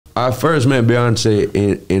I first met Beyonce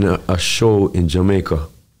in a show in Jamaica.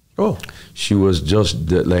 Oh. She was just,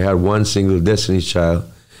 they had one single, Destiny's Child,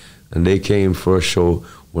 and they came for a show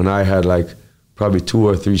when I had like probably 2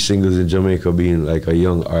 or 3 singles in Jamaica being like a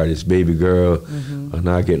young artist, Baby Girl, and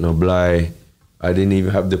Not Get No Bly. I didn't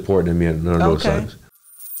even have Deport Them yet, none of those songs.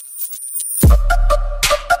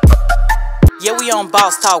 Yeah, we on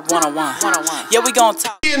Boss Talk 101. Yeah, we gonna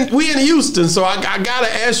talk. We in Houston, so I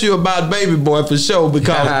gotta ask you about Baby Boy for sure,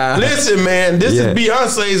 because listen, man, this is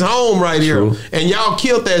Beyonce's home right here, and y'all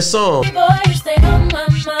killed that song. Boy, you stay on my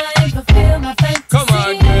mind, fulfill my fantasy. Come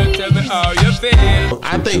on, girl, tell me how you feel.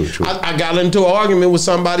 I think I got into an argument with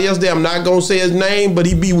somebody else there. I'm not gonna say his name, but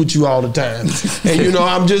he be with you all the time, and you know,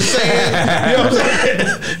 I'm just saying, you know what I'm saying?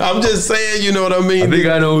 I'm just saying, you know what I mean? I think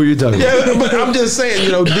I know who you're talking about. Yeah, but I'm just saying,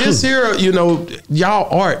 you know, this here, you know, y'all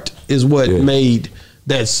art is what made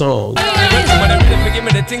that song. Give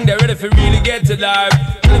me the thing they're ready for really get to life.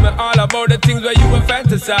 Tell me all about the things where you were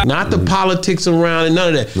fantasize. Not the politics around and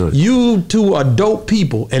none of that. No. You two are dope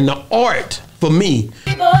people, and the art for me.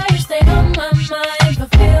 Boy, you stay on my mind,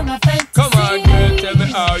 fulfill my fantasy. Come on, girl, tell me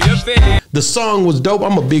how you feel. The song was dope.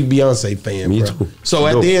 I'm a big Beyonce fan, me bro. too. So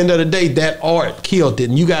at the end of the day, that art killed it,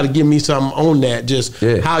 and you got to give me something on that. Just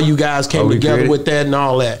how you guys came together with that and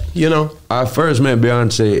all that. You know. I first met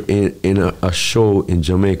Beyonce in a show in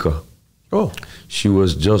Jamaica. Oh. She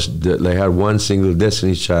was just, they had one single,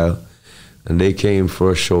 Destiny's Child, and they came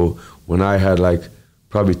for a show when I had like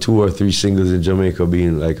probably 2 or 3 singles in Jamaica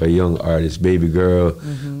being like a young artist, Baby Girl,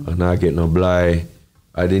 Not Get No Bly.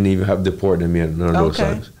 I didn't even have Deport Them yet, none of those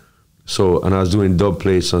songs. So, and I was doing dub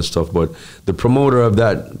plates and stuff, but the promoter of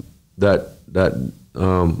that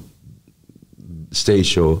stage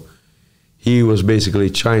show, he was basically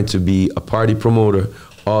trying to be a party promoter,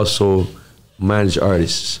 also manage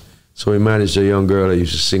artists. So he managed a young girl that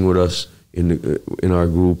used to sing with us in our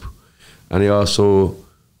group, and he also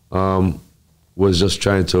was just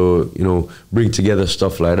trying to, you know, bring together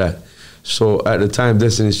stuff like that. So at the time,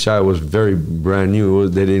 Destiny's Child was very brand new.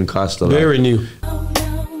 They didn't cost a lot. Very new.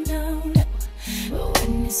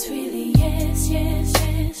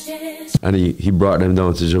 And he brought them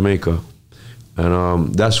down to Jamaica,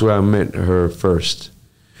 and that's where I met her first.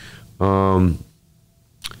 I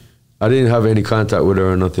didn't have any contact with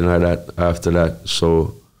her or nothing like that after that.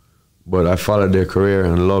 So, but I followed their career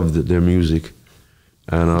and loved their music.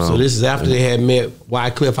 And so this is after they had met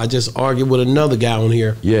Wycliffe. I just argued with another guy on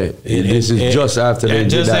here. Yeah, this is just after they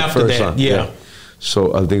did that first song. Yeah.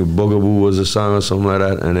 So I think Bugaboo was a song or something like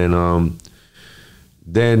that, and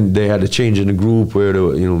then they had a change in the group where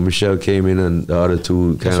Michelle came in and the other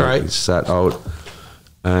two kind of sat out,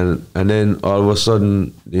 and then all of a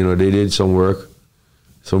sudden they did some work.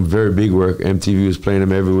 Some very big work. MTV was playing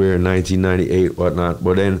them everywhere in 1998, whatnot.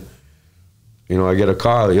 But then, I get a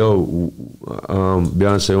call, yo,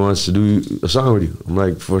 Beyonce wants to do a song with you. I'm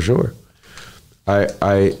like, for sure. At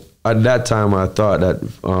that time, I thought that,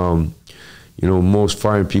 most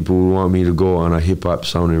foreign people would want me to go on a hip hop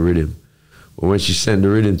sounding rhythm. But when she sent the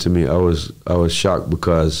rhythm to me, I was shocked,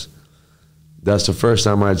 because that's the first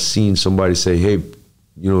time I'd seen somebody say, hey,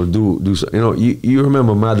 do you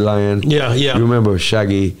remember Mad Lion? Yeah. You remember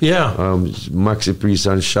Shaggy? Yeah. Maxi Priest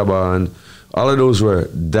and Shabba, and all of those were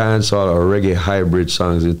dancehall or reggae hybrid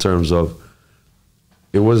songs in terms of,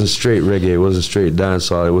 it wasn't straight reggae, it wasn't straight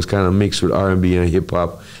dancehall, it was kind of mixed with R&B and hip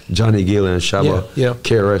hop. Johnny Gill and Shabba,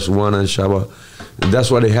 KRS-One and Shabba. And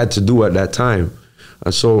that's what they had to do at that time.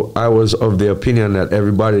 And so I was of the opinion that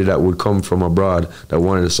everybody that would come from abroad that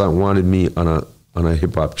wanted a song wanted me on a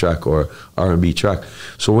hip-hop track or R&B track.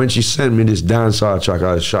 So when she sent me this dancehall track,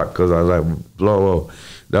 I was shocked, because I was like, whoa.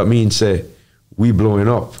 That means, say, we blowing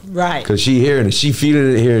up. Right. Because she hearing it, she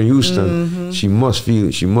feeling it here in Houston. She must feel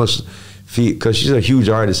it. She must feel, because she's a huge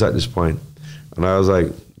artist at this point. And I was like,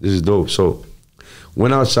 this is dope. So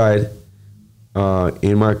went outside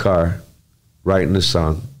in my car, writing the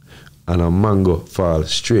song, and a mango fall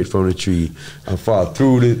straight from the tree and fall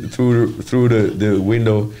through the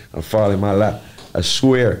window and fall in my lap. I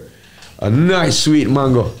swear, a nice sweet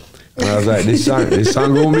mango. And I was like, this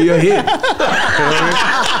song gonna be a hit.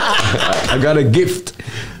 I got a gift.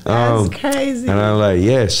 That's crazy. And I'm like,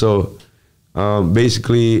 yeah. So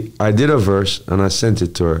basically, I did a verse and I sent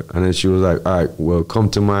it to her, and then she was like, all right, well, come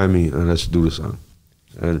to Miami and let's do the song.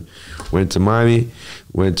 And went to Miami,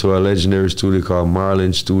 went to a legendary studio called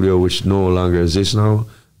Marlin Studio, which no longer exists now.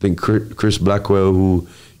 I think Chris Blackwell, who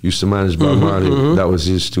used to manage Bob Marley, that was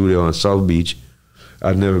his studio on South Beach.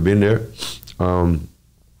 I'd never been there.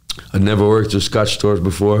 I'd never worked with Scott Storch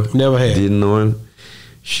before. Never had. Didn't know him.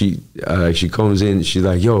 She comes in, she's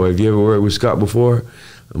like, yo, have you ever worked with Scott before?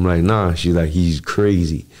 I'm like, nah. She's like, he's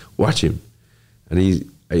crazy. Watch him. And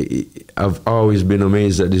I've always been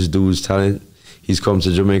amazed at this dude's talent. He's come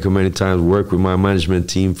to Jamaica many times, worked with my management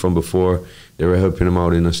team from before. They were helping him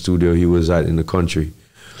out in the studio he was at in the country.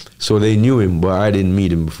 So they knew him, but I didn't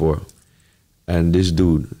meet him before. And this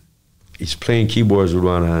dude, he's playing keyboards with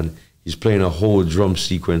one hand. He's playing a whole drum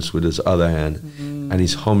sequence with his other hand. And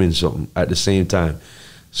he's humming something at the same time.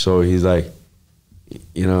 So he's like,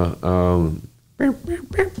 you know, and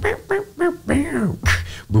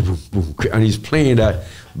he's playing that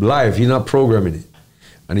live. He's not programming it.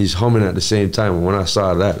 And he's humming at the same time. And when I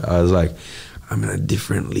saw that, I was like, I'm in a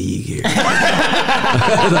different league here.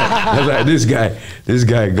 I was like, this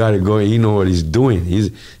guy got it going. He know what he's doing. He's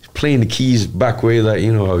playing the keys back way, like,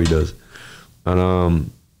 you know how he does. And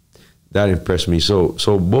that impressed me.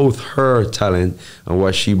 So both her talent and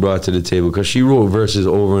what she brought to the table, because she wrote verses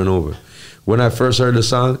over and over. When I first heard the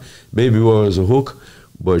song, Baby Boy was a hook,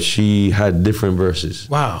 but she had different verses.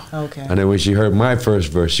 Wow. Okay. And then when she heard my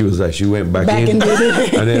first verse, she was like, she went back in. And did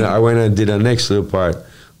it. And then I went and did the next little part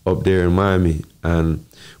up there in Miami.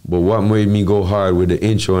 But what made me go hard with the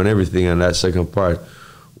intro and everything and that second part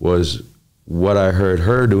was what I heard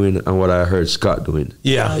her doing and what I heard Scott doing.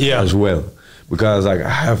 Yeah, yeah. As well. Because like I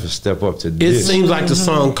have to step up to this. It seems like the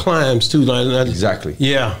song climbs too. Exactly.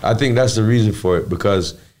 Yeah. I think that's the reason for it,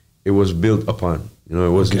 because it was built upon. You know,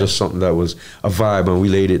 it wasn't just something that was a vibe and we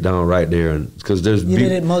laid it down right there. And because there's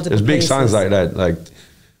big songs like that, like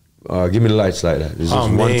Give Me the Lights like that. It's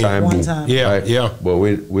just one time. One time. Yeah, right? yeah. But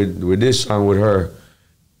with this song with her,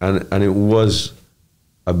 and it was,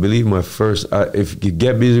 I believe, my first. If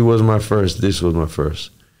Get Busy was my first, this was my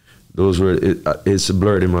first. Those were, it's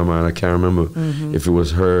blurred in my mind. I can't remember if it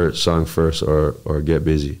was her song first or Get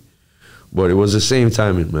Busy. But it was the same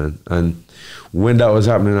timing, man. And when that was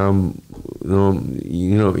happening, you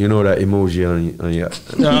know that emoji on your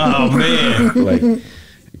Oh man. like,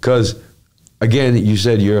 because again, you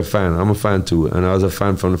said you're a fan. I'm a fan too, and I was a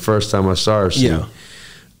fan from the first time I saw her sing. Yeah.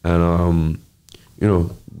 And you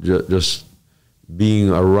know, just being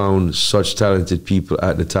around such talented people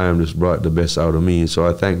at the time just brought the best out of me. So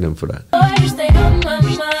I thank them for that. You stay on my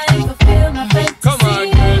mind, fulfill my fantasy. Come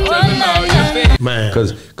on, girl, tell me how you feel. Man.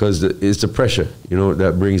 Because it's the pressure, you know,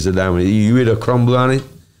 that brings the diamond. You either crumble on it,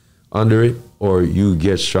 under it, or you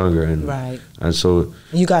get stronger. And so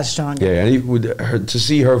You got stronger. yeah, and to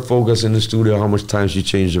see her focus in the studio, how much time she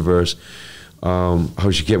changed the verse, how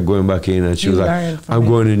she kept going back in, and she was like, "I'm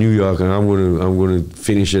going to New York, and I'm gonna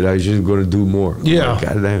finish it. I'm just gonna do more." Yeah, like,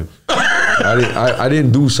 goddamn. I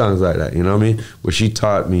didn't do songs like that, you know what I mean? But she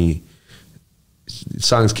taught me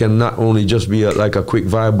songs can not only just be like a quick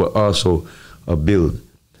vibe, but also a build.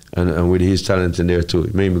 And with his talent in there too,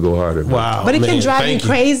 it made me go harder. Man. Wow. But it can man, drive you thank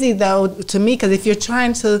crazy though, to me, because if you're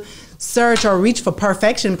trying to search or reach for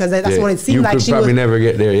perfection, because that's what it seemed like she was. You could probably never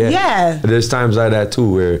get there yet. Yeah. But there's times like that too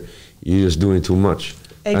where you're just doing too much.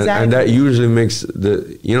 Exactly. And that usually makes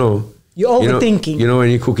you're overthinking. You know, when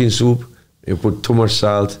you're cooking soup, you put too much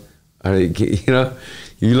salt, and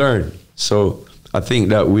you learn. So I think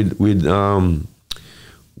that with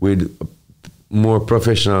more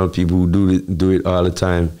professional people who do it all the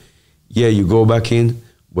time, yeah, you go back in,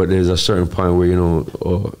 but there's a certain point where,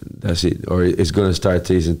 oh, that's it, or it's gonna start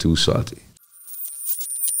tasting too salty.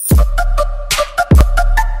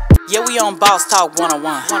 Yeah, we on Boss Talk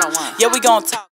 101. Yeah, we gonna talk.